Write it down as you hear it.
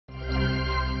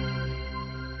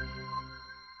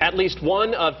At least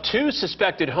one of two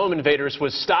suspected home invaders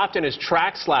was stopped in his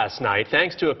tracks last night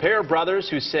thanks to a pair of brothers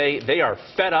who say they are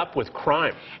fed up with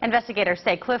crime. Investigators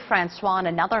say Cliff Francois and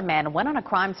another man went on a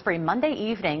crime spree Monday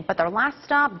evening, but their last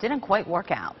stop didn't quite work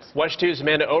out. WESH 2's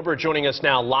Amanda Ober joining us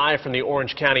now live from the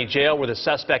Orange County Jail where the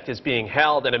suspect is being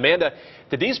held. And Amanda,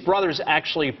 did these brothers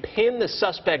actually pin the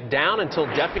suspect down until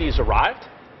deputies arrived?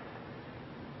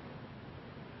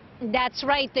 That's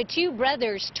right. The two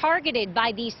brothers targeted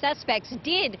by these suspects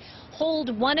did hold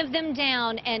one of them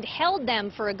down and held them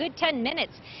for a good 10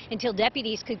 minutes until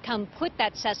deputies could come put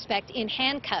that suspect in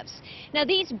handcuffs. Now,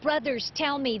 these brothers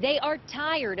tell me they are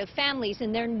tired of families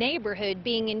in their neighborhood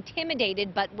being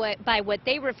intimidated by what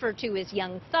they refer to as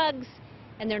young thugs,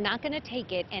 and they're not going to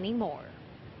take it anymore.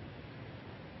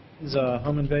 Is a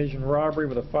home invasion, robbery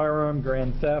with a firearm,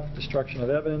 grand theft, destruction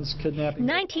of evidence, kidnapping.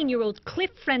 19-year-old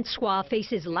Cliff Francois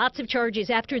faces lots of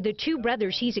charges after the two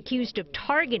brothers he's accused of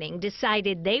targeting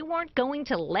decided they weren't going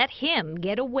to let him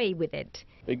get away with it.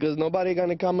 Because nobody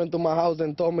gonna come into my house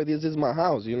and tell me this is my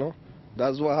house, you know?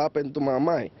 That's what happened to my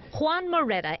mind. Juan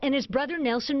Moreta and his brother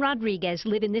Nelson Rodriguez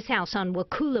live in this house on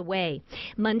Wakula Way.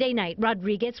 Monday night,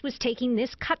 Rodriguez was taking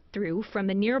this cut-through from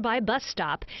a nearby bus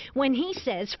stop when he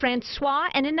says Francois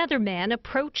and another man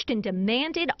approached and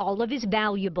demanded all of his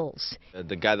valuables.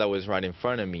 The guy that was right in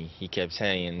front of me, he kept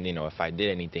saying, you know, if I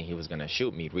did anything, he was going to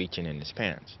shoot me, reaching in his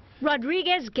pants.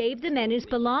 Rodriguez gave the men his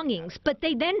belongings, but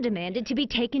they then demanded to be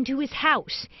taken to his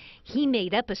house. He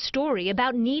made up a story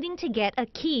about needing to get a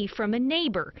key from a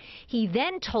neighbor. He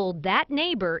then told that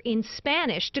neighbor in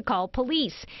Spanish to call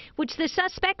police, which the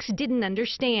suspects didn't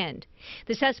understand.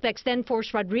 The suspects then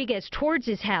forced Rodriguez towards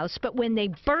his house, but when they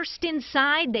burst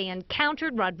inside, they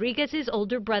encountered Rodriguez's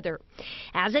older brother.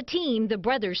 As a team, the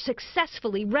brothers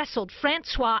successfully wrestled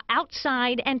Francois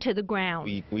outside and to the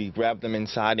ground. We grabbed him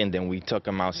inside and then we took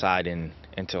him outside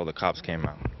until the cops came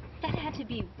out. That had to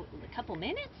be a couple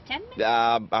minutes, 10 minutes?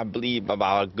 I believe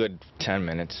about a good 10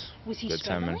 minutes. Was he good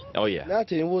struggling? 10 minutes. Oh, yeah.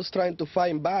 Nothing. He was trying to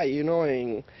fight back, you know,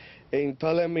 and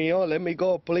telling me, oh, let me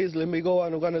go, please, let me go.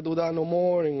 I'm not going to do that no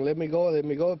more, and let me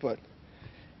go. But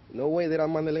no way that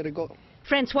I'm going to let it go.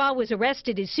 Francois was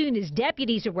arrested as soon as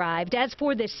deputies arrived. As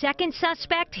for the second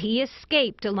suspect, he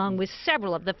escaped along with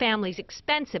several of the family's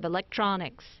expensive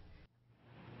electronics.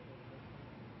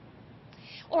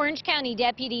 Orange County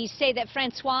deputies say that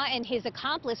Francois and his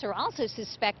accomplice are also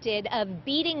suspected of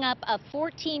beating up a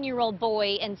 14-year-old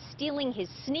boy and stealing his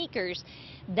sneakers.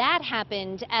 That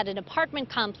happened at an apartment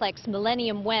complex,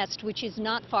 Millennium West, which is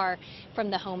not far from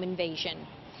the home invasion.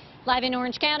 Live in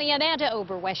Orange County, Amanda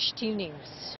Ober, WESH 2 News.